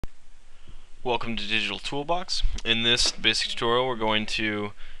Welcome to Digital Toolbox. In this basic tutorial we're going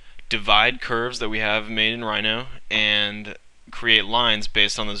to divide curves that we have made in Rhino and create lines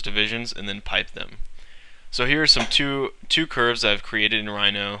based on those divisions and then pipe them. So here are some two curves I've created in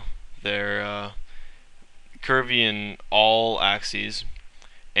Rhino. They're curvy in all axes,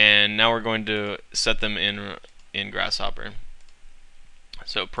 and now we're going to set them in Grasshopper.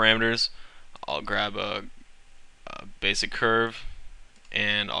 So parameters, I'll grab a basic curve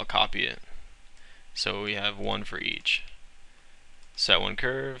and I'll copy it. So we have one for each. Set one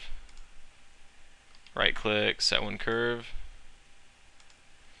curve, right click, set one curve,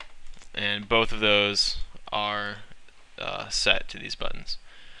 and both of those are set to these buttons.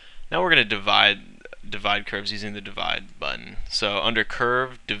 Now we're going to divide curves using the divide button. So under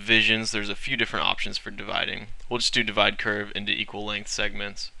curve divisions, there's a few different options for dividing. We'll just do divide curve into equal length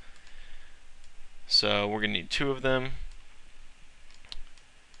segments. So we're going to need two of them.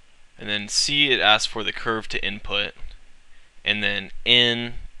 And then C, it asks for the curve to input, and then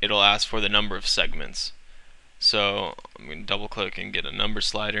N, it'll ask for the number of segments. So I'm going to double click and get a number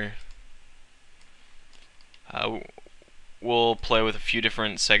slider. We'll play with a few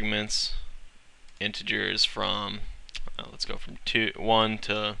different segments, integers from let's go from 1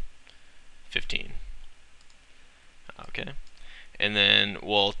 to 15. Okay, and then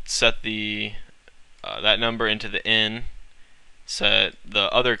we'll set the that number into the N, set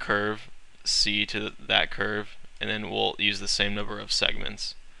the other curve C to that curve, and then we'll use the same number of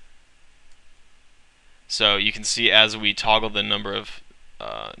segments. So you can see as we toggle the number of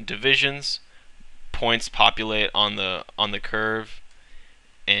divisions, points populate on the curve,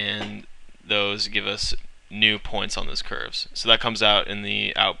 and those give us new points on those curves. So that comes out in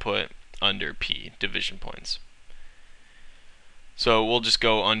the output under P, division points. So we'll just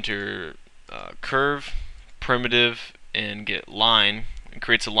go under curve, primitive, and get line. It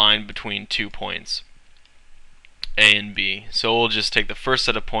creates a line between 2 points, A and B. So we'll just take the first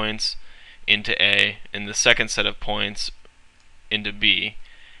set of points into A and the second set of points into B.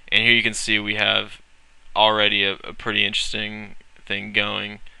 And here you can see we have already a pretty interesting thing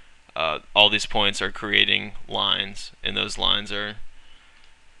going. All these points are creating lines, and those lines are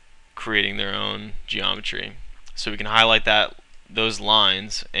creating their own geometry. So we can highlight those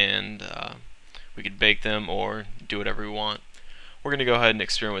lines, and we could bake them or do whatever we want. We're going to go ahead and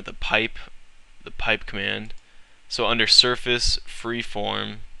experiment with the pipe command. So under surface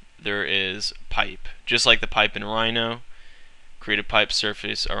freeform, there is pipe. Just like the pipe in Rhino, create a pipe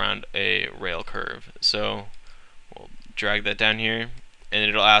surface around a rail curve. So we'll drag that down here, and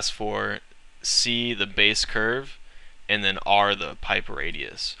it'll ask for C, the base curve, and then R, the pipe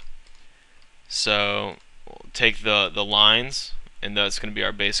radius. So we'll take the lines, and that's going to be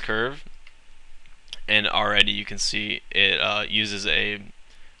our base curve. And already you can see it uses a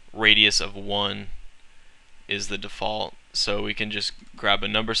radius of 1 is the default. So we can just grab a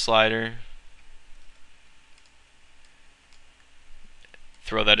number slider,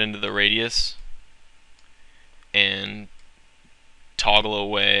 throw that into the radius, and toggle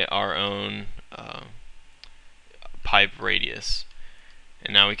away our own pipe radius.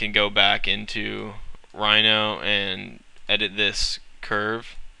 And now we can go back into Rhino and edit this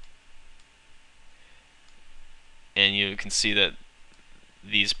curve, and you can see that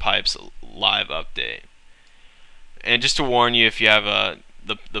these pipes live update. And just to warn you, if you have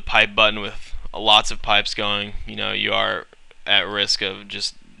the pipe button with lots of pipes going, you are at risk of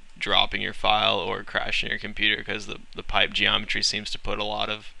just dropping your file or crashing your computer, because the pipe geometry seems to put a lot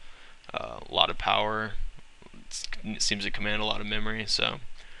of power. It seems to command a lot of memory. So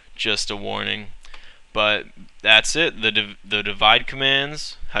just a warning. But that's it. The divide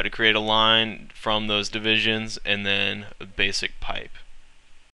commands, how to create a line from those divisions, and then a basic pipe.